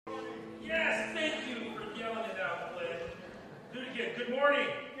Do it again. Good morning.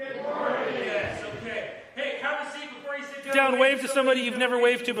 Good morning. Yes, okay. Hey, have a seat before you sit down. Wave to somebody you've never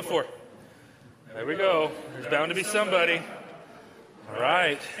waved to before. There we go. There's bound to be somebody. All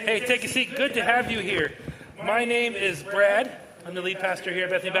right. Hey, take a seat. Good to have you here. My name is Brad. I'm the lead pastor here at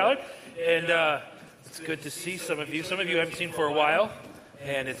Bethany Ballard. And it's good to see some of you. Some of you I haven't seen for a while.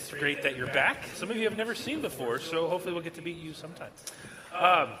 And it's great that you're back. Some of you have never seen before, so hopefully we'll get to meet you sometime.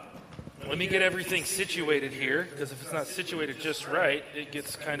 Let me get everything situated here, because if it's not situated just right, it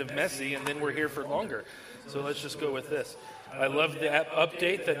gets kind of messy, and then we're here for longer. So let's just go with this. I love the app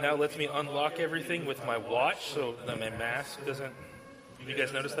update that now lets me unlock everything with my watch, so that my mask doesn't... Have you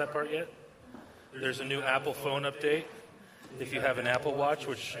guys noticed that part yet? There's a new Apple phone update. If you have an Apple Watch,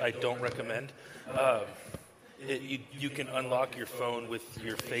 which I don't recommend, you can unlock your phone with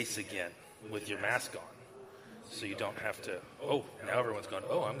your face again, with your mask on. So you don't have to, now everyone's going,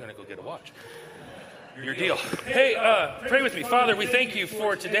 I'm going to go get a watch. Your deal. Hey, pray with me. Father, we thank you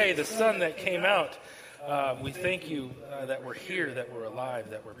for today, the sun that came out. We thank you that we're here, that we're alive,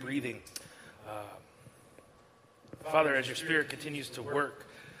 that we're breathing. Father, as your Spirit continues to work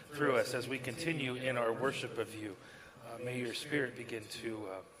through us, as we continue in our worship of you, may your Spirit begin to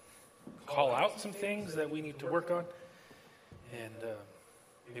call out some things that we need to work on. And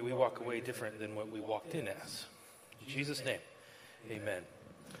may we walk away different than what we walked in as. In Jesus' name, amen.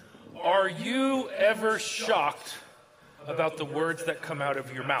 Are you ever shocked about the words that come out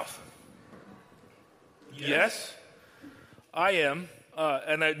of your mouth? Yes, I am.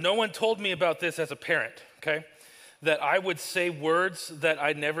 No one told me about this as a parent, okay? That I would say words that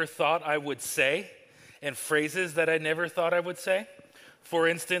I never thought I would say and phrases that I never thought I would say. For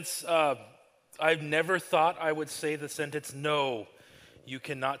instance, I've never thought I would say the sentence, "No, you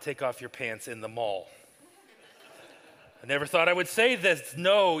cannot take off your pants in the mall." I never thought I would say this,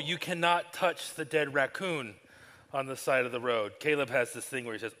 "No, you cannot touch the dead raccoon on the side of the road." Caleb has this thing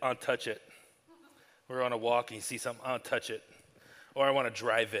where he says, "I'll touch it." We're on a walk and you see something, "I'll touch it." Or I want to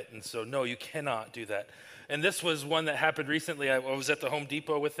drive it. And so, no, you cannot do that. And this was one that happened recently. I was at the Home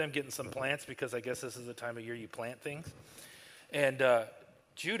Depot with them getting some plants because I guess this is the time of year you plant things. And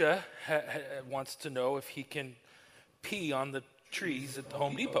Judah wants to know if he can pee on the trees at the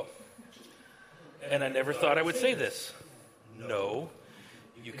Home Depot. And I never thought I would say this. No,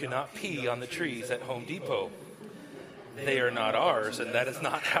 you cannot pee on the trees at Home Depot. They are not ours, and that is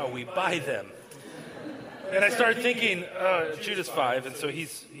not how we buy them. And I started thinking, Judah's 5, and so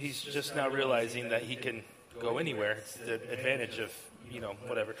he's just now realizing that he can go anywhere. It's the advantage of,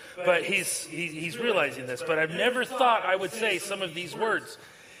 whatever. But he's realizing this. But I've never thought I would say some of these words.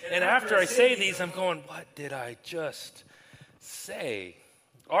 And after I say these, I'm going, what did I just say?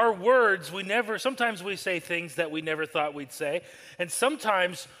 Our words, sometimes we say things that we never thought we'd say. And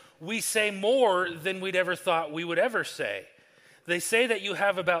sometimes we say more than we'd ever thought we would ever say. They say that you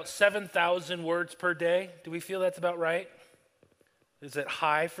have about 7,000 words per day. Do we feel that's about right? Is it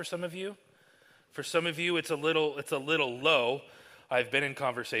high for some of you? For some of you, it's a little low. I've been in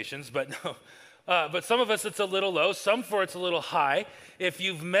conversations, but no. But some of us, it's a little low. Some for it's a little high. If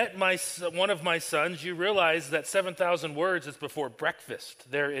you've met one of my sons, you realize that 7,000 words is before breakfast.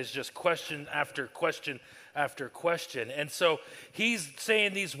 There is just question after question after question. And so he's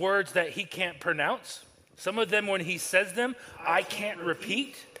saying these words that he can't pronounce. Some of them, when he says them, I can't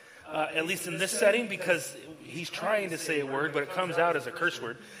repeat, at least in this setting, because he's trying to say a word, but it comes out as a curse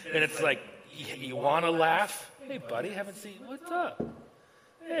word. And it's like, you want to laugh? Hey, buddy, haven't seen you. What's up?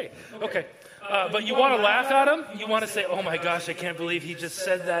 Hey, okay. But you want to laugh at him? You want to say, oh my gosh, I can't believe he just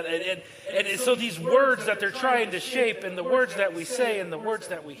said that. And so these words that they're trying to shape, and the words that we say, and the words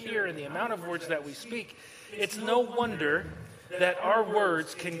that we hear, and the amount of words that we speak, it's no wonder that our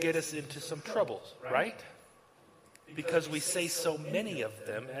words can get us into some troubles, right? Because we say so many of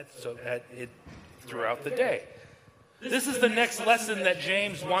them throughout the day. This is the next lesson that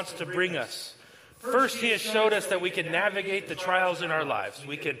James wants to bring us. First, he has showed us that we can navigate the trials in our lives.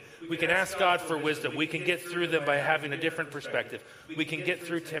 We can ask God for wisdom. We can get through them by having a different perspective. We can get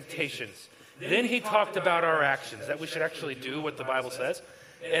through temptations. Then he talked about our actions, that we should actually do what the Bible says.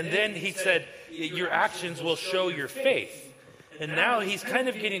 And then he said, your actions will show your faith. And now he's kind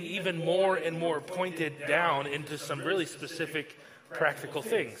of getting even more and more pointed down into some really specific practical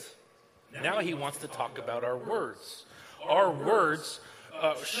things. Now he wants to talk about our words. Our words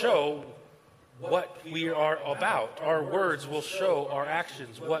show what we are about. Our words will show our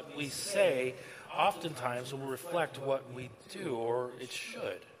actions. What we say oftentimes will reflect what we do, or it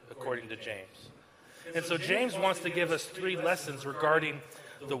should, according to James. And so James wants to give us 3 lessons regarding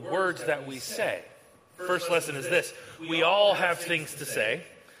the words that we say. First lesson is this: we all have things to say.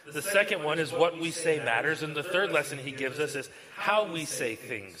 The second one is what we say matters. And the third lesson he gives us is how we say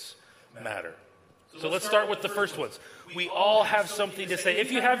things matter. So let's start with the first ones. We all have something to say.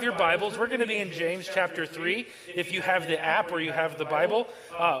 If you have your Bibles, we're going to be in James chapter 3. If you have the app or you have the Bible,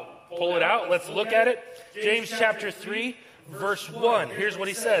 pull it out. Let's look at it. James chapter 3, verse 1. Here's what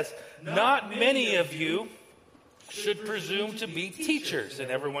he says. Not many of you should presume to be teachers. And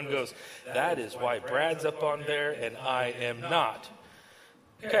everyone goes, that is why Brad's up on there and I am not.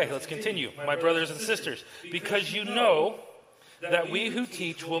 Okay, let's continue. My brothers and sisters, because you know that we who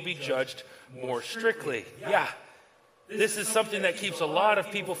teach will be judged more strictly. Yeah, this is something that keeps a lot of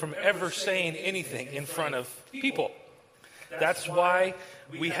people from ever saying anything in front of people. That's why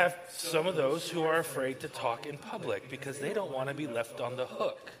we have some of those who are afraid to talk in public because they don't want to be left on the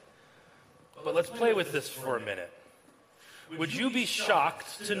hook. But let's play with this for a minute. Would you be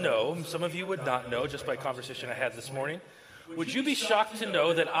shocked to know, some of you would not know just by conversation I had this morning, would you be shocked to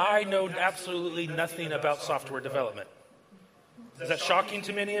know that I know absolutely nothing about software development? Is that shocking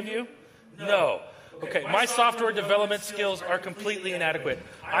to many of you? No. Okay, my software development skills are completely inadequate.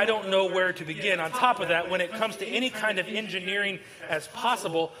 I don't know where to begin. On top of that, when it comes to any kind of engineering as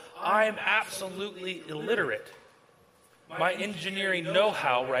possible, I'm absolutely illiterate. My engineering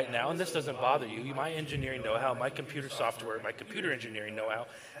know-how right now, and this doesn't bother you, my engineering know-how, my computer software, my computer engineering know-how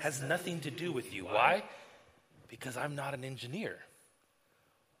has nothing to do with you. Why? Because I'm not an engineer.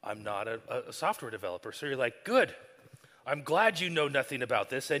 I'm not a software developer. So you're like, good. I'm glad you know nothing about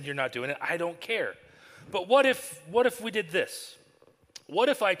this and you're not doing it. I don't care. But what if we did this? What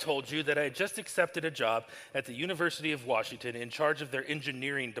if I told you that I had just accepted a job at the University of Washington in charge of their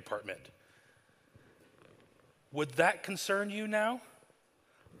engineering department? Would that concern you now?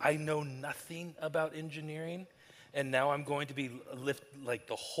 I know nothing about engineering, and now I'm going to be like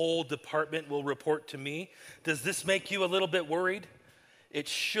the whole department will report to me. Does this make you a little bit worried? It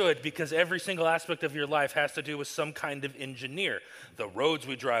should, because every single aspect of your life has to do with some kind of engineer. The roads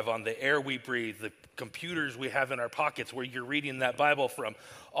we drive on, the air we breathe, the computers we have in our pockets where you're reading that Bible from,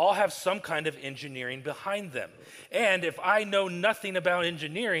 all have some kind of engineering behind them. And if I know nothing about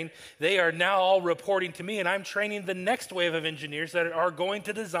engineering, they are now all reporting to me, and I'm training the next wave of engineers that are going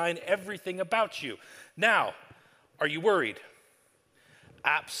to design everything about you. Now, are you worried?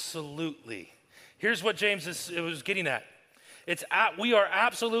 Absolutely. Here's what James was getting at. We are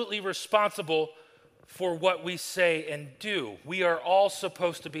absolutely responsible for what we say and do. We are all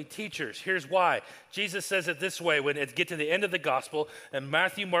supposed to be teachers. Here's why. Jesus says it this way when it get to the end of the gospel, in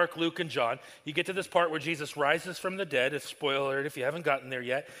Matthew, Mark, Luke, and John, you get to this part where Jesus rises from the dead. Spoiler alert if you haven't gotten there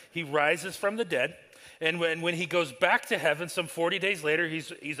yet. He rises from the dead. And when he goes back to heaven, some 40 days later,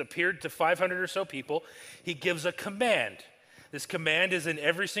 he's appeared to 500 or so people. He gives a command. This command is in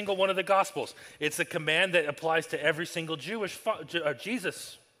every single one of the Gospels. It's a command that applies to every single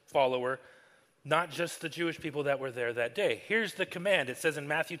Jesus follower, not just the Jewish people that were there that day. Here's the command. It says in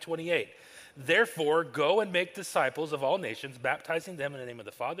Matthew 28, therefore, go and make disciples of all nations, baptizing them in the name of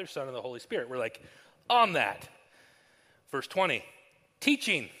the Father, Son, and the Holy Spirit. We're like, on that. Verse 20,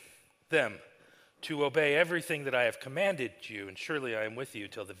 teaching them to obey everything that I have commanded you, and surely I am with you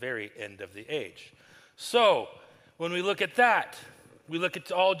till the very end of the age. So, when we look at that, we look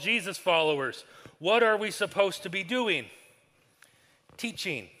at all Jesus followers. What are we supposed to be doing?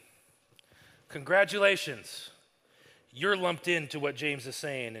 Teaching. Congratulations. You're lumped into what James is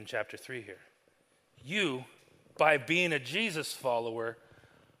saying in chapter 3 here. You, by being a Jesus follower,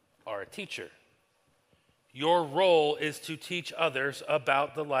 are a teacher. Your role is to teach others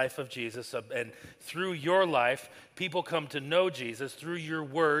about the life of Jesus, and through your life, people come to know Jesus. Through your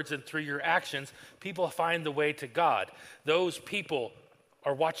words and through your actions, people find the way to God. Those people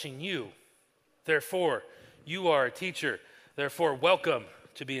are watching you. Therefore, you are a teacher. Therefore, welcome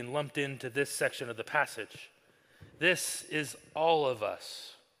to being lumped into this section of the passage. This is all of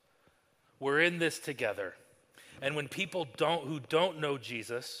us. We're in this together. And when people who don't know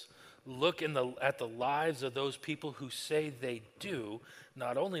Jesus look at the lives of those people who say they do,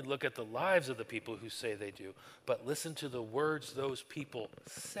 not only look at the lives of the people who say they do, but listen to the words those people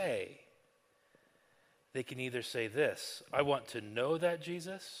say. They can either say this, I want to know that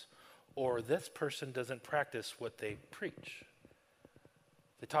Jesus, or this person doesn't practice what they preach.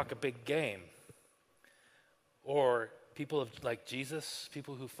 They talk a big game. Or people like Jesus,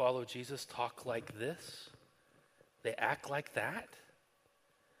 people who follow Jesus talk like this. They act like that.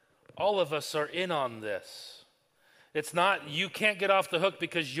 All of us are in on this. It's not, you can't get off the hook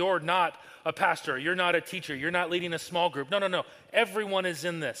because you're not a pastor, you're not a teacher, you're not leading a small group. No. Everyone is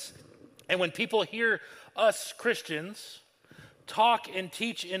in this. And when people hear us Christians talk and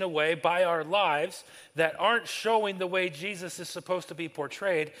teach in a way by our lives that aren't showing the way Jesus is supposed to be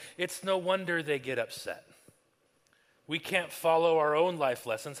portrayed, it's no wonder they get upset. We can't follow our own life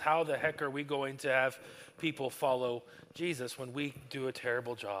lessons. How the heck are we going to have people follow Jesus when we do a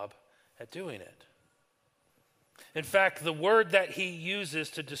terrible job at doing it? In fact, the word that he uses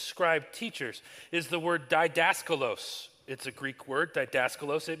to describe teachers is the word didaskalos. It's a Greek word,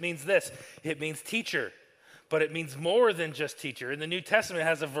 didaskalos. It means this. It means teacher, but it means more than just teacher. In the New Testament, it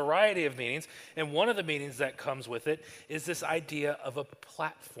has a variety of meanings, and one of the meanings that comes with it is this idea of a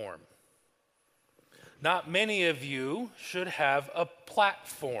platform. Not many of you should have a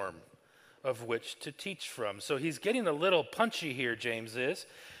platform of which to teach from. So he's getting a little punchy here, James is.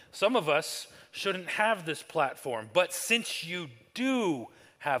 Some of us shouldn't have this platform, but since you do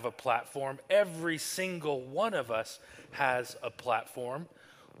have a platform, every single one of us has a platform,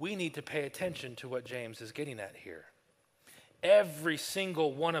 we need to pay attention to what James is getting at here. Every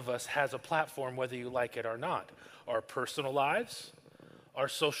single one of us has a platform, whether you like it or not. Our personal lives, our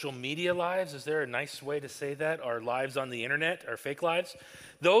social media lives, is there a nice way to say that? Our lives on the internet, our fake lives,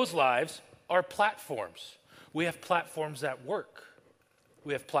 those lives are platforms. We have platforms at work.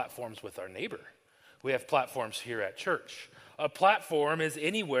 We have platforms with our neighbor. We have platforms here at church. A platform is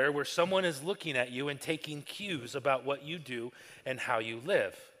anywhere where someone is looking at you and taking cues about what you do and how you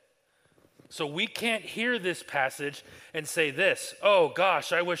live. So we can't hear this passage and say this, oh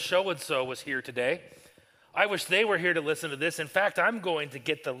gosh, I wish so-and-so was here today. I wish they were here to listen to this. In fact, I'm going to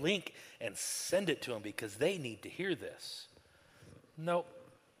get the link and send it to them because they need to hear this. Nope.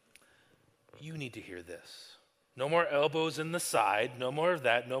 You need to hear this. No more elbows in the side. No more of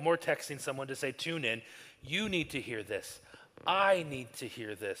that. No more texting someone to say, tune in. You need to hear this. I need to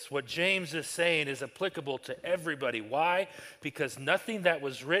hear this. What James is saying is applicable to everybody. Why? Because nothing that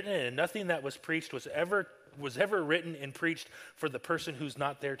was written and nothing that was preached was ever written and preached for the person who's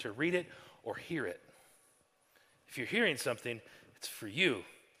not there to read it or hear it. If you're hearing something, it's for you.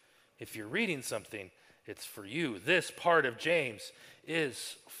 If you're reading something, it's for you. This part of James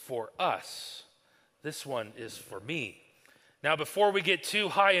is for us. This one is for me. Now, before we get too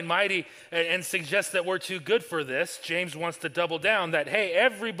high and mighty and suggest that we're too good for this, James wants to double down that, hey,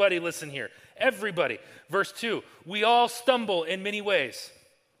 everybody listen here. Everybody. Verse 2, we all stumble in many ways.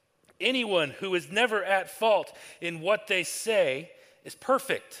 Anyone who is never at fault in what they say is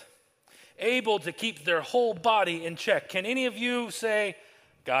perfect, able to keep their whole body in check. Can any of you say,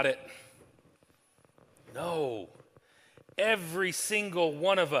 got it? No. Every single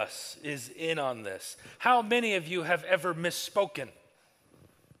one of us is in on this. How many of you have ever misspoken?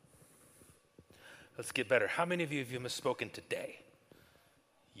 Let's get better. How many of you have misspoken today?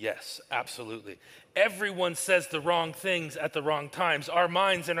 Yes, absolutely. Everyone says the wrong things at the wrong times. Our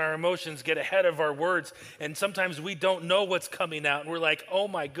minds and our emotions get ahead of our words, and sometimes we don't know what's coming out, and we're like, oh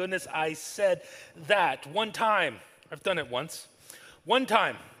my goodness, I said that. One time, I've done it once. One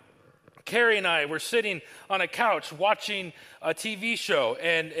time, Carrie and I were sitting on a couch watching a TV show,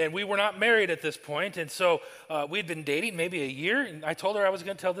 and we were not married at this point, and so we'd been dating maybe a year, and I told her I was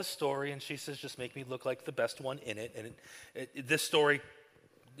going to tell this story, and she says, just make me look like the best one in it, and this story,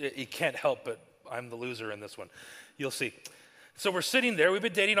 it can't help but I'm the loser in this one. You'll see. So we're sitting there, we've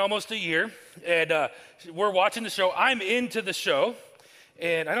been dating almost a year, and we're watching the show. I'm into the show,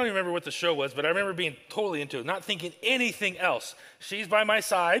 and I don't even remember what the show was, but I remember being totally into it, not thinking anything else. She's by my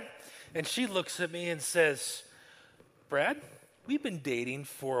side, and she looks at me and says, Brad, we've been dating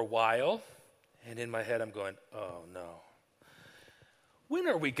for a while. And in my head, I'm going, oh no. When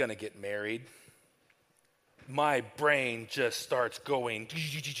are we going to get married? My brain just starts going,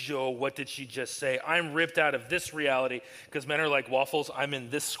 what did she just say? I'm ripped out of this reality because men are like waffles. I'm in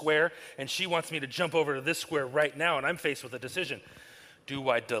this square, and she wants me to jump over to this square right now, and I'm faced with a decision. Do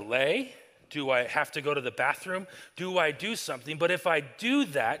I delay? Do I have to go to the bathroom? Do I do something? But if I do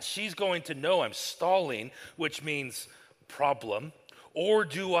that, she's going to know I'm stalling, which means problem. Or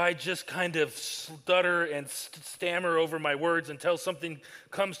do I just kind of stutter and stammer over my words until something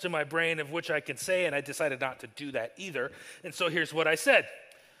comes to my brain of which I can say, and I decided not to do that either. And so here's what I said.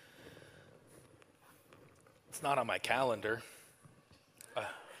 It's not on my calendar.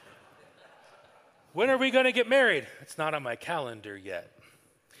 When are we going to get married? It's not on my calendar yet.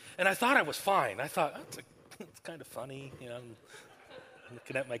 And I thought I was fine. I thought, it's kind of funny, you know, I'm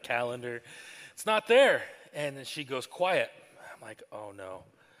looking at my calendar. It's not there. And then she goes quiet. I'm like, oh no.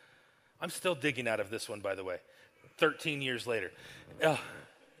 I'm still digging out of this one, by the way, 13 years later.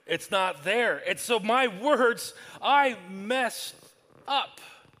 It's not there. And so my words, I messed up.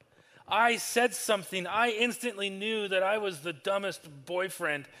 I said something. I instantly knew that I was the dumbest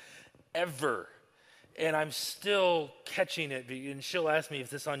boyfriend ever. And I'm still catching it. And she'll ask me, is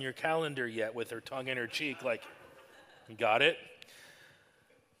this on your calendar yet, with her tongue in her cheek, like, you got it?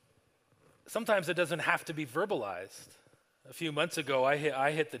 Sometimes it doesn't have to be verbalized. A few months ago, I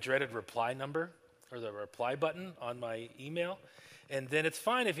hit the dreaded reply number, or the reply button on my email. And then it's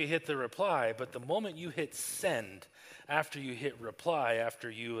fine if you hit the reply, but the moment you hit send, after you hit reply, after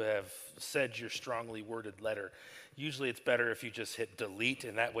you have said your strongly worded letter, usually it's better if you just hit delete,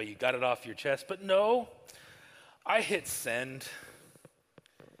 and that way you got it off your chest. But no, I hit send.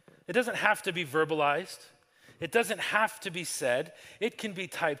 It doesn't have to be verbalized. It doesn't have to be said. It can be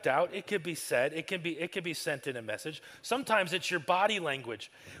typed out. It could be said. It can be sent in a message. Sometimes it's your body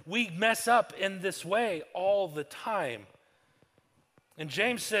language. We mess up in this way all the time. And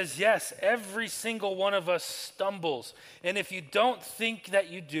James says, yes, every single one of us stumbles. And if you don't think that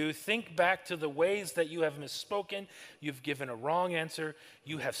you do, think back to the ways that you have misspoken, you've given a wrong answer,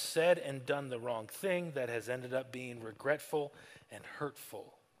 you have said and done the wrong thing that has ended up being regretful and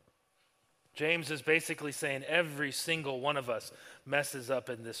hurtful. James is basically saying every single one of us messes up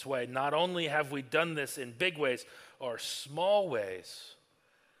in this way. Not only have we done this in big ways or small ways,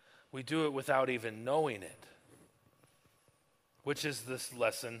 we do it without even knowing it. Which is this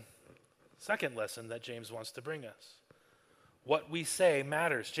lesson, second lesson that James wants to bring us. What we say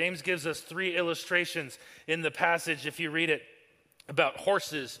matters. James gives us 3 illustrations in the passage, if you read it, about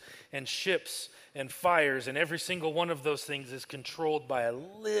horses and ships and fires, and every single one of those things is controlled by a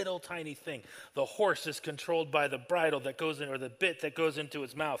little tiny thing. The horse is controlled by the bridle that goes in, or the bit that goes into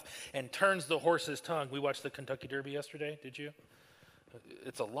his mouth and turns the horse's tongue. We watched the Kentucky Derby yesterday, did you?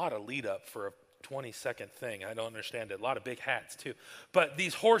 It's a lot of lead up for a 20-second thing. I don't understand it. A lot of big hats too. But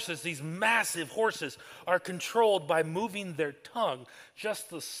these horses, these massive horses, are controlled by moving their tongue just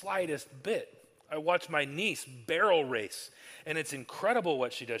the slightest bit. I watched my niece barrel race, and it's incredible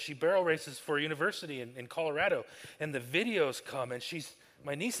what she does. She barrel races for a university in Colorado, and the videos come, and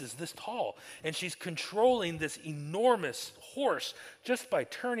my niece is this tall, and she's controlling this enormous horse just by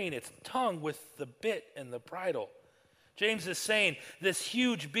turning its tongue with the bit and the bridle. James is saying this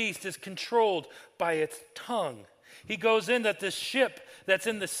huge beast is controlled by its tongue. He goes in that this ship that's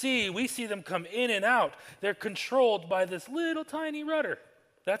in the sea, we see them come in and out. They're controlled by this little tiny rudder.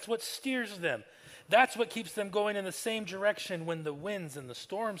 That's what steers them. That's what keeps them going in the same direction when the winds and the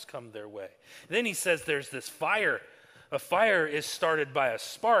storms come their way. Then he says there's this fire. A fire is started by a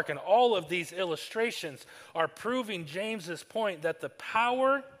spark, and all of these illustrations are proving James's point that the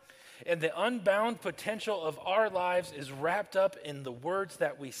power and the unbound potential of our lives is wrapped up in the words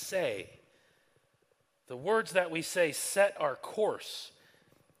that we say. The words that we say set our course.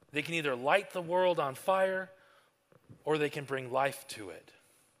 They can either light the world on fire or they can bring life to it.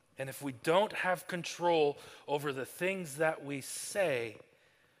 And if we don't have control over the things that we say,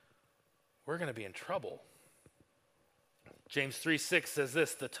 we're going to be in trouble. James 3:6 says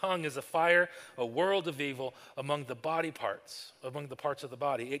this: the tongue is a fire, a world of evil among the parts of the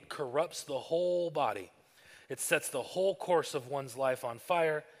body. It corrupts the whole body. It sets the whole course of one's life on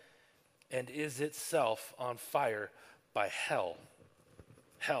fire and is itself on fire by hell.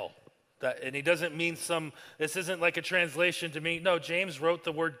 Hell. And he doesn't mean this isn't like a translation to me. No, James wrote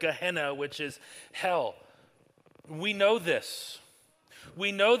the word Gehenna, which is hell. We know this.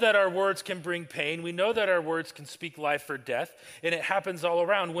 We know that our words can bring pain. We know that our words can speak life or death. And it happens all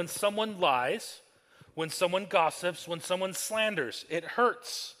around. When someone lies, when someone gossips, when someone slanders, it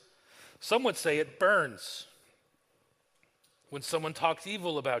hurts. Some would say it burns. When someone talks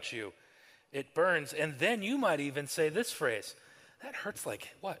evil about you, it burns. And then you might even say this phrase: that hurts like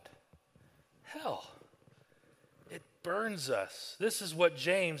what? Hell. It burns us. This is what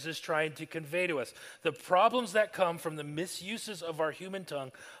James is trying to convey to us. The problems that come from the misuses of our human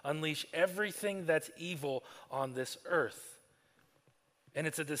tongue unleash everything that's evil on this earth. And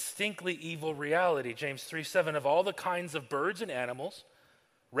it's a distinctly evil reality. James 3:7, of all the kinds of birds and animals,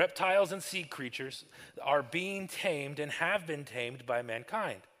 reptiles and sea creatures are being tamed and have been tamed by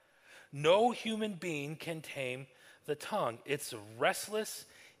mankind. No human being can tame the tongue. It's restless,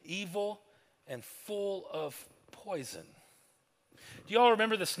 evil, and full of poison. Do you all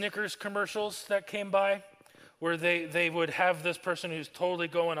remember the Snickers commercials that came by? Where they would have this person who's totally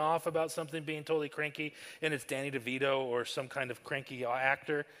going off about something, being totally cranky, and it's Danny DeVito or some kind of cranky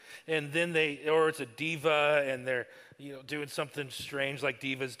actor. And then or it's a diva, and they're doing something strange like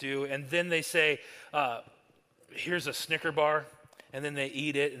divas do. And then they say, here's a Snicker bar. And then they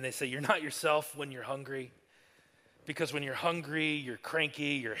eat it, and they say, you're not yourself when you're hungry. Because when you're hungry, you're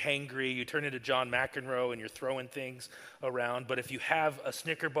cranky, you're hangry, you turn into John McEnroe and you're throwing things around. But if you have a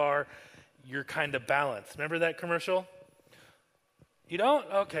Snicker bar, you're kind of balanced. Remember that commercial? You don't?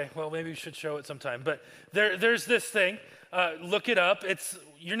 Okay, well, maybe you should show it sometime. But there's this thing. Look it up.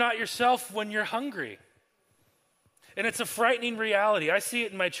 You're not yourself when you're hungry. And it's a frightening reality. I see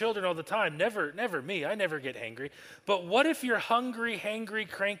it in my children all the time. Never me. I never get hangry. But what if your hungry, hangry,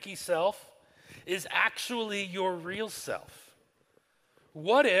 cranky self is actually your real self?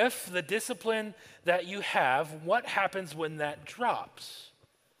 What if the discipline that you have, what happens when that drops?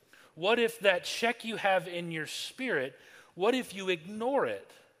 What if that check you have in your spirit, what if you ignore it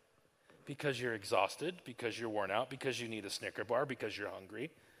because you're exhausted, because you're worn out, because you need a Snicker bar, because you're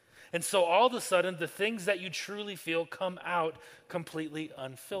hungry? And so all of a sudden, the things that you truly feel come out completely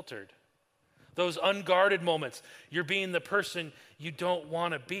unfiltered. Those unguarded moments, you're being the person you don't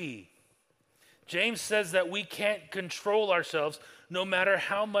want to be. James says that we can't control ourselves no matter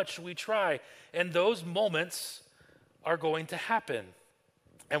how much we try. And those moments are going to happen.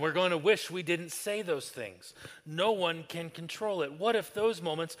 And we're going to wish we didn't say those things. No one can control it. What if those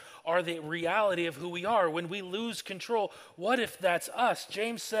moments are the reality of who we are? When we lose control, what if that's us?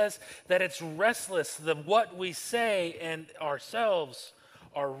 James says that it's restless. What we say and ourselves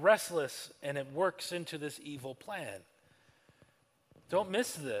are restless, and it works into this evil plan. Don't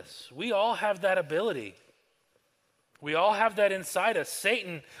miss this. We all have that ability. We all have that inside us.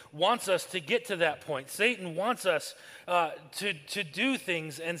 Satan wants us to get to that point. Satan wants us to do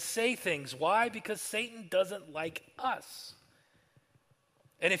things and say things. Why? Because Satan doesn't like us.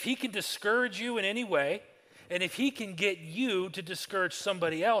 And if he can discourage you in any way, and if he can get you to discourage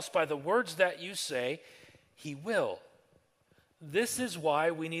somebody else by the words that you say, he will. This is why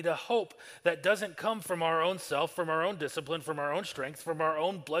we need a hope that doesn't come from our own self, from our own discipline, from our own strength, from our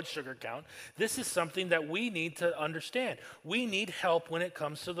own blood sugar count. This is something that we need to understand. We need help when it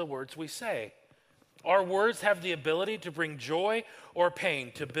comes to the words we say. Our words have the ability to bring joy or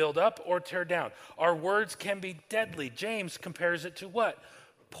pain, to build up or tear down. Our words can be deadly. James compares it to what?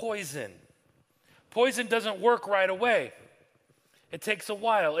 Poison. Poison doesn't work right away. It takes a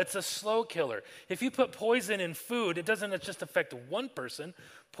while. It's a slow killer. If you put poison in food, it doesn't just affect one person.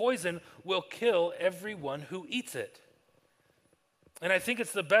 Poison will kill everyone who eats it. And I think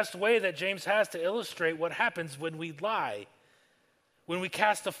it's the best way that James has to illustrate what happens when we lie, when we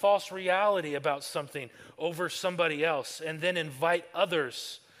cast a false reality about something over somebody else and then invite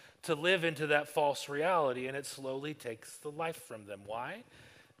others to live into that false reality, and it slowly takes the life from them. Why?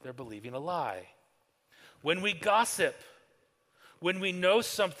 They're believing a lie. When we gossip, when we know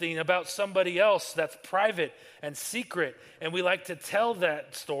something about somebody else that's private and secret, and we like to tell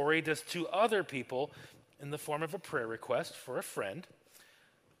that story just to other people in the form of a prayer request for a friend,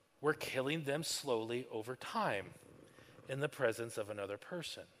 we're killing them slowly over time in the presence of another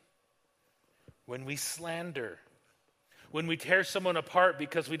person. When we slander, when we tear someone apart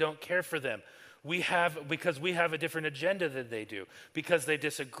because we don't care for them, because we have a different agenda than they do, because they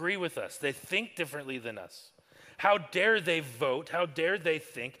disagree with us, they think differently than us. How dare they vote? How dare they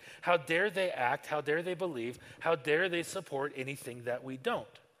think? How dare they act? How dare they believe? How dare they support anything that we don't?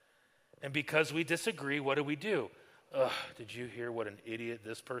 And because we disagree, what do? Did you hear what an idiot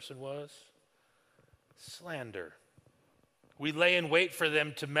this person was? Slander. We lay in wait for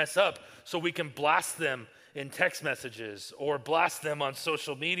them to mess up so we can blast them in text messages or blast them on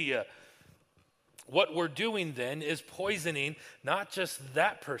social media. What we're doing then is poisoning not just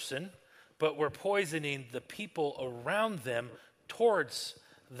that person, but we're poisoning the people around them towards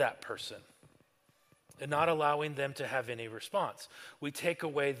that person and not allowing them to have any response. We take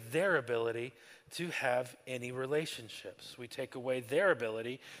away their ability to have any relationships. We take away their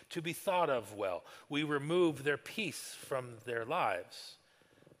ability to be thought of well. We remove their peace from their lives.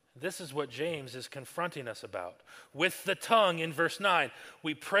 This is what James is confronting us about. With the tongue, in verse 9,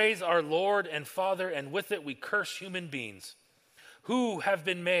 we praise our Lord and Father, and with it we curse human beings who have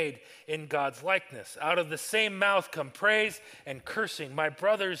been made in God's likeness. Out of the same mouth come praise and cursing. My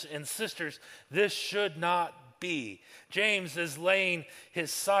brothers and sisters, this should not be. James is laying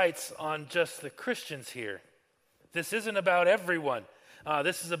his sights on just the Christians here. This isn't about everyone.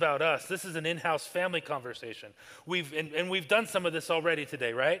 This is about us. This is an in-house family conversation. We've done some of this already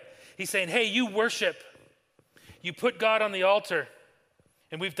today, right? He's saying, hey, you worship. You put God on the altar.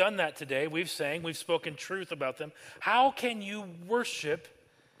 And we've done that today. We've spoken truth about them. How can you worship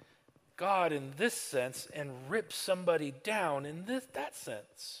God in this sense and rip somebody down in that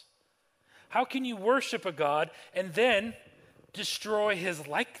sense? How can you worship a God and then destroy his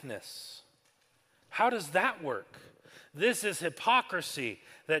likeness? How does that work? This is hypocrisy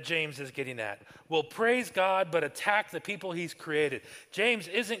that James is getting at. We'll praise God but attack the people he's created. James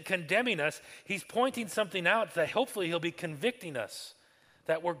isn't condemning us. He's pointing something out that hopefully he'll be convicting us.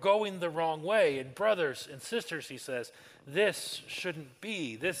 that we're going the wrong way. And brothers and sisters, he says, this shouldn't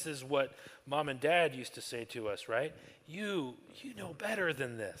be. This is what mom and dad used to say to us, right? You know better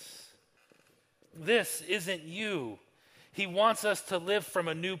than this. This isn't you. He wants us to live from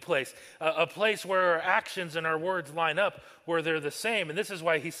a new place, a place where our actions and our words line up, where they're the same. And this is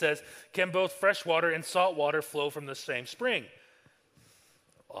why he says, can both fresh water and salt water flow from the same spring?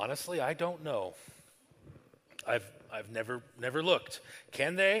 Honestly, I don't know. I've never looked.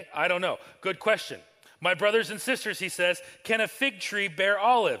 Can they? I don't know. Good question. My brothers and sisters, he says, can a fig tree bear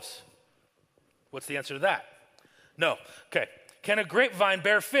olives? What's the answer to that? No. Okay. Can a grapevine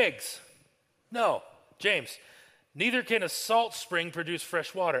bear figs? No. James, neither can a salt spring produce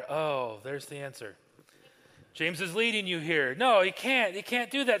fresh water. Oh, there's the answer. James is leading you here. No, he can't. He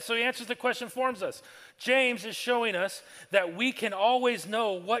can't do that. So he answers the question, forms us. James is showing us that we can always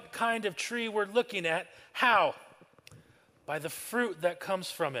know what kind of tree we're looking at. How? By the fruit that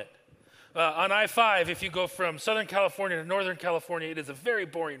comes from it. On I-5, if you go from Southern California to Northern California, it is a very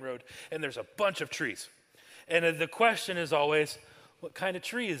boring road, and there's a bunch of trees. And the question is always, what kind of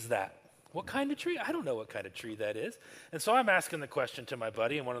tree is that? What kind of tree? I don't know what kind of tree that is. And so I'm asking the question to my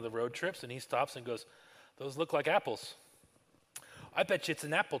buddy in one of the road trips, and he stops and goes, those look like apples. I bet you it's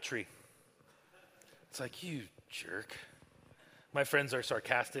an apple tree. It's like, you jerk. My friends are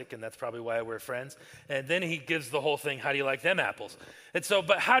sarcastic, and that's probably why we're friends. And then he gives the whole thing, how do you like them apples? And so,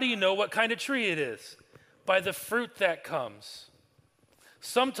 but how do you know what kind of tree it is? By the fruit that comes.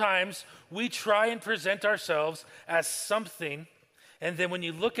 Sometimes we try and present ourselves as something, and then when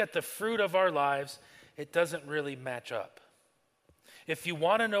you look at the fruit of our lives, it doesn't really match up. If you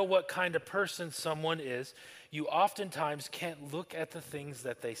want to know what kind of person someone is, you oftentimes can't look at the things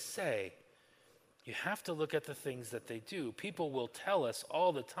that they say. You have to look at the things that they do. People will tell us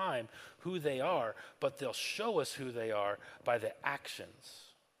all the time who they are, but they'll show us who they are by the actions.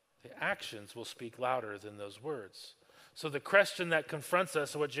 The actions will speak louder than those words. So the question that confronts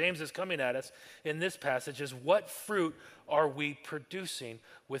us, what James is coming at us in this passage, is what fruit are we producing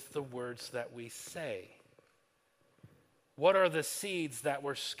with the words that we say? What are the seeds that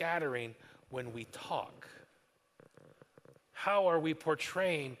we're scattering when we talk? How are we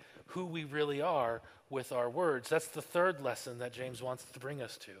portraying who we really are with our words? That's the third lesson that James wants to bring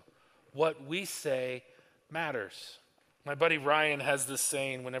us to. What we say matters. My buddy Ryan has this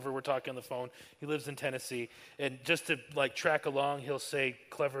saying whenever we're talking on the phone. He lives in Tennessee, and just to track along, he'll say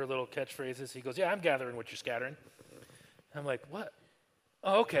clever little catchphrases. He goes, yeah, I'm gathering what you're scattering. I'm like, what?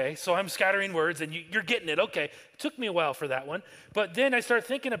 Oh, okay, so I'm scattering words, and you're getting it. Okay, it took me a while for that one. But then I start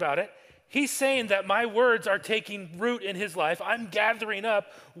thinking about it. He's saying that my words are taking root in his life. I'm gathering up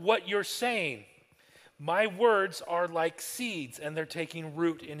what you're saying. My words are like seeds, and they're taking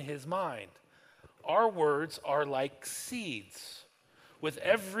root in his mind. Our words are like seeds. With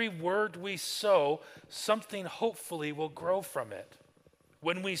every word we sow, something hopefully will grow from it.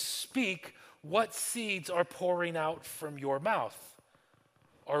 When we speak, what seeds are pouring out from your mouth?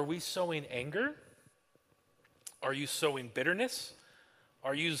 Are we sowing anger? Are you sowing bitterness?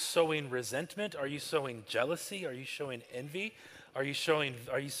 Are you sowing resentment? Are you sowing jealousy? Are you sowing envy? Are you sowing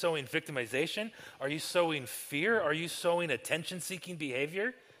victimization? Are you sowing fear? Are you sowing attention-seeking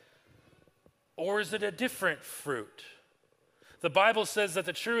behavior? Or is it a different fruit? The Bible says that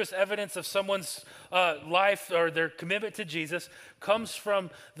the truest evidence of someone's life or their commitment to Jesus comes from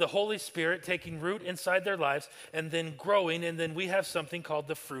the Holy Spirit taking root inside their lives and then growing, and then we have something called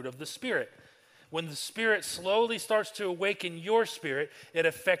the fruit of the Spirit. When the Spirit slowly starts to awaken your spirit, it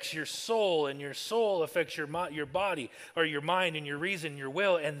affects your soul, and your soul affects your body, or your mind and your reason, your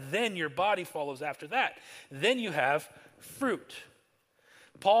will, and then your body follows after that. Then you have fruit.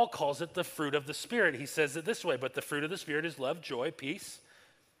 Paul calls it the fruit of the Spirit. He says it this way, but the fruit of the Spirit is love, joy, peace,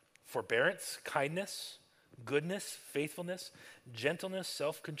 forbearance, kindness, goodness, faithfulness, gentleness,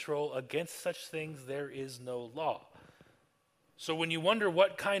 self-control. Against such things there is no law. So when you wonder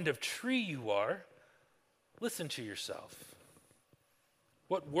what kind of tree you are, listen to yourself.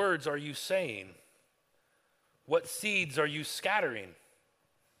 What words are you saying? What seeds are you scattering?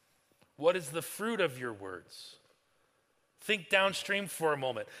 What is the fruit of your words? Think downstream for a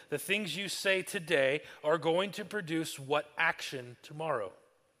moment. The things you say today are going to produce what action tomorrow?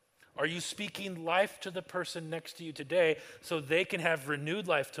 Are you speaking life to the person next to you today so they can have renewed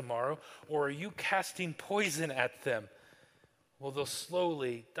life tomorrow? Or are you casting poison at them? Well, they'll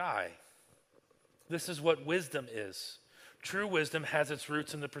slowly die. This is what wisdom is. True wisdom has its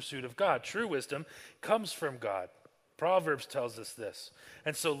roots in the pursuit of God. True wisdom comes from God. Proverbs tells us this.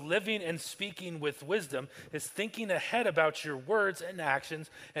 And so living and speaking with wisdom is thinking ahead about your words and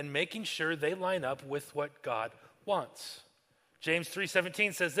actions and making sure they line up with what God wants. James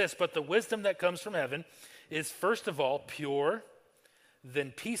 3:17 says this, but the wisdom that comes from heaven is first of all pure,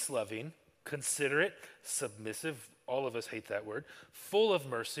 then peace-loving, considerate, submissive, all of us hate that word, full of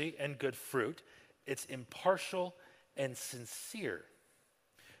mercy and good fruit. It's impartial and sincere.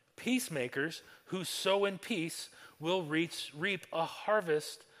 Peacemakers who sow in peace will reap a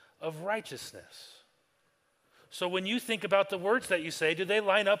harvest of righteousness. So when you think about the words that you say, do they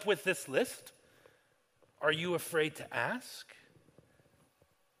line up with this list? Are you afraid to ask?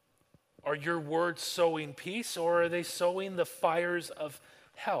 Are your words sowing peace, or are they sowing the fires of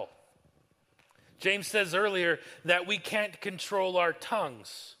hell? James says earlier that we can't control our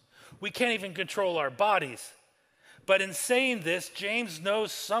tongues. We can't even control our bodies. But in saying this, James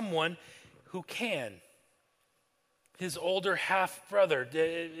knows someone who can. His older half-brother.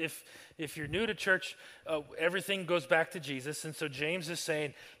 If you're new to church, everything goes back to Jesus. And so James is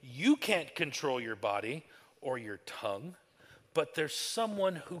saying, you can't control your body or your tongue, but there's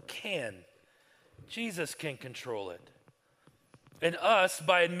someone who can. Jesus can control it. And us,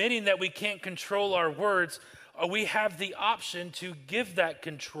 by admitting that we can't control our words, we have the option to give that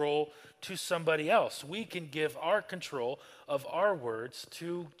control to somebody else. We can give our control of our words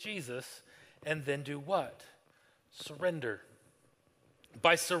to Jesus and then do what? Surrender.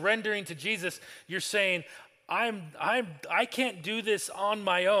 By surrendering to Jesus, you're saying, I can't do this on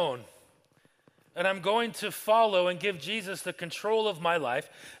my own. And I'm going to follow and give Jesus the control of my life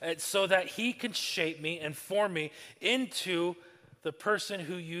so that he can shape me and form me into the person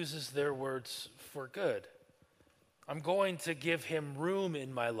who uses their words for good. I'm going to give him room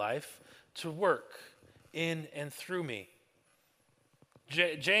in my life to work in and through me.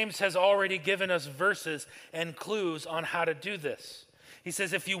 James has already given us verses and clues on how to do this. He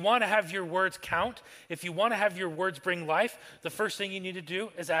says, if you want to have your words count, if you want to have your words bring life, the first thing you need to do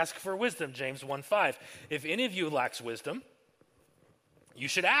is ask for wisdom, James 1:5. If any of you lacks wisdom, you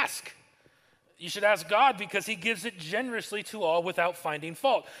should ask. You should ask God because he gives it generously to all without finding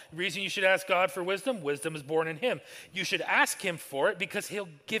fault. The reason you should ask God for wisdom is born in him. You should ask him for it because he'll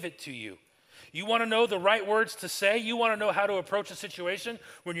give it to you. You want to know the right words to say? You want to know how to approach a situation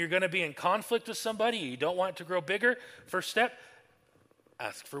when you're going to be in conflict with somebody, you don't want it to grow bigger? First step,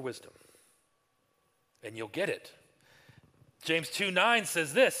 ask for wisdom, and you'll get it. James 2:9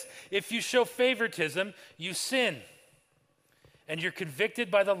 says this, if you show favoritism, you sin, and you're convicted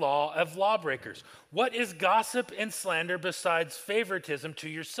by the law of lawbreakers. What is gossip and slander besides favoritism to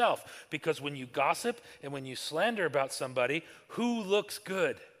yourself? Because when you gossip and when you slander about somebody, who looks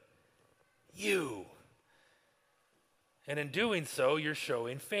good? You. And in doing so, you're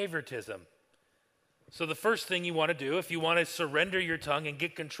showing favoritism. So the first thing you want to do, if you want to surrender your tongue and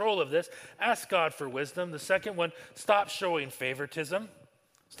get control of this, ask God for wisdom. The second one, stop showing favoritism.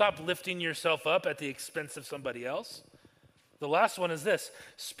 Stop lifting yourself up at the expense of somebody else. The last one is this,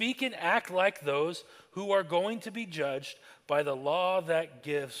 speak and act like those who are going to be judged by the law that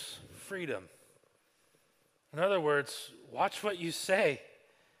gives freedom. In other words, watch what you say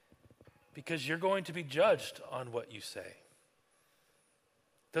because you're going to be judged on what you say.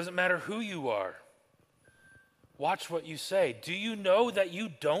 Doesn't matter who you are. Watch what you say. Do you know that you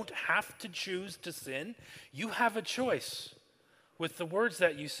don't have to choose to sin? You have a choice with the words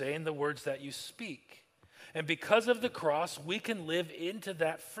that you say and the words that you speak. And because of the cross, we can live into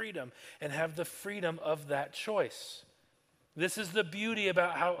that freedom and have the freedom of that choice. This is the beauty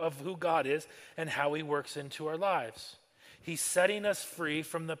of who God is and how he works into our lives. He's setting us free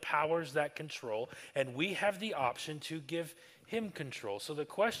from the powers that control, and we have the option to give him control. So the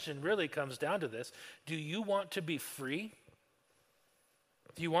question really comes down to this. Do you want to be free?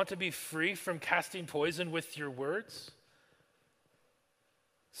 Do you want to be free from casting poison with your words?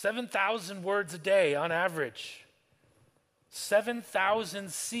 7,000 words a day on average.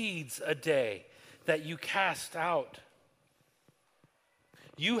 7,000 seeds a day that you cast out.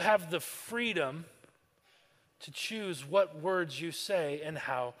 You have the freedom to choose what words you say and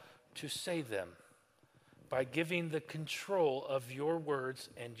how to say them by giving the control of your words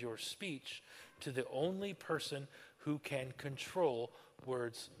and your speech to the only person who can control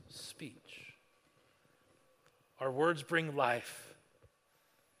words' speech. Our words bring life.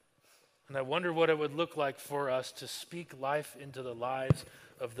 And I wonder what it would look like for us to speak life into the lives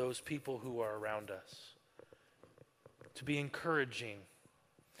of those people who are around us. To be encouraging.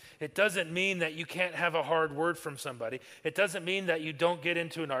 It doesn't mean that you can't have a hard word from somebody. It doesn't mean that you don't get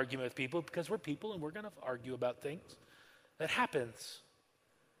into an argument with people, because we're people and we're going to argue about things. That happens.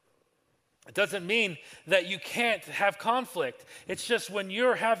 It doesn't mean that you can't have conflict. It's just when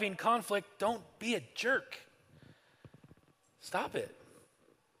you're having conflict, don't be a jerk. Stop it.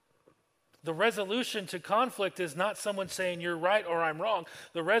 The resolution to conflict is not someone saying you're right or I'm wrong.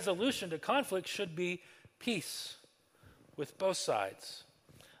 The resolution to conflict should be peace with both sides,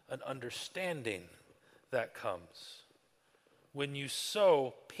 an understanding that comes. When you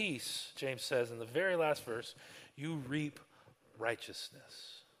sow peace, James says in the very last verse, you reap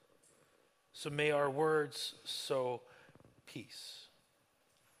righteousness. So may our words sow peace.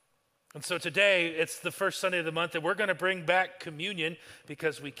 And so today, it's the first Sunday of the month, and we're going to bring back communion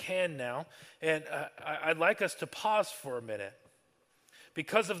because we can now. And I'd like us to pause for a minute.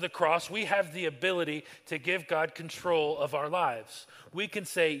 Because of the cross, we have the ability to give God control of our lives. We can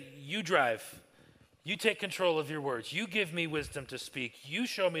say, you drive. You take control of your words. You give me wisdom to speak. You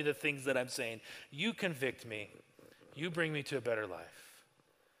show me the things that I'm saying. You convict me. You bring me to a better life.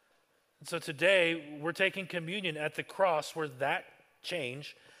 And so today, we're taking communion at the cross where that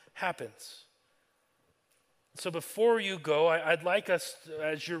change happens. So before you go, I'd like us,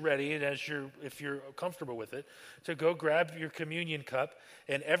 as you're ready and if you're comfortable with it, to go grab your communion cup,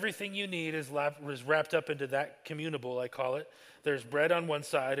 and everything you need is wrapped up into that communable, I call it. There's bread on one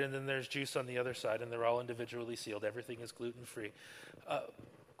side, and then there's juice on the other side, and they're all individually sealed. Everything is gluten-free.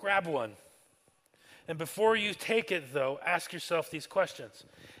 Grab one. And before you take it, though, ask yourself these questions.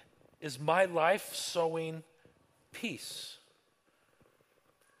 Is my life sowing peace?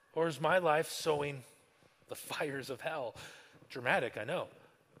 Or is my life sowing the fires of hell? Dramatic, I know,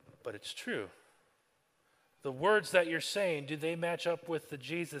 but it's true. The words that you're saying, do they match up with the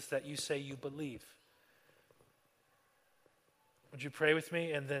Jesus that you say you believe? Would you pray with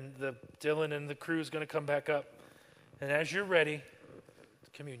me? And then Dylan and the crew is going to come back up. And as you're ready,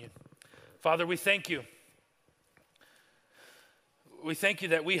 communion. Father, we thank you. We thank you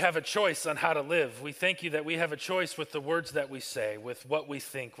that we have a choice on how to live. We thank you that we have a choice with the words that we say, with what we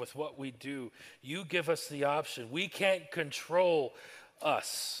think, with what we do. You give us the option. We can't control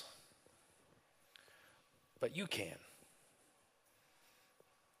us, but you can.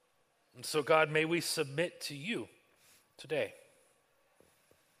 And so, God, may we submit to you today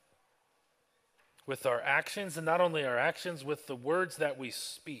with our actions, and not only our actions, with the words that we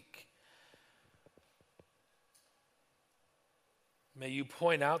speak. May you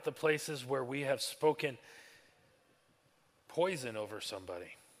point out the places where we have spoken poison over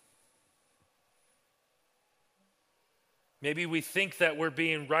somebody. Maybe we think that we're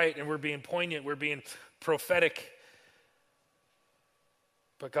being right and we're being poignant, we're being prophetic.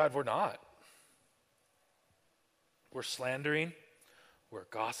 But God, we're not. We're slandering, we're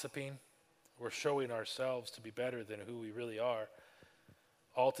gossiping, we're showing ourselves to be better than who we really are,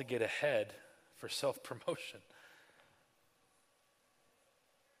 all to get ahead for self-promotion.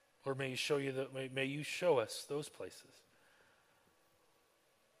 Or may you show us those places.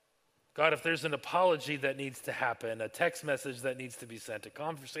 God, if there's an apology that needs to happen, a text message that needs to be sent, a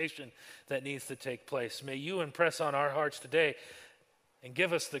conversation that needs to take place, may you impress on our hearts today and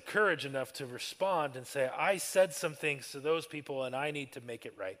give us the courage enough to respond and say, I said some things to those people and I need to make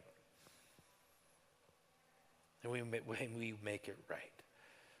it right. And we make it right.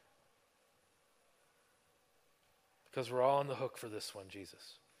 Because we're all on the hook for this one,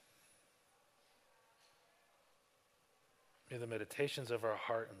 Jesus. May the meditations of our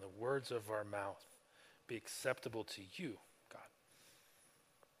heart and the words of our mouth be acceptable to you, God.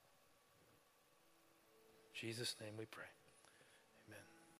 In Jesus' name we pray.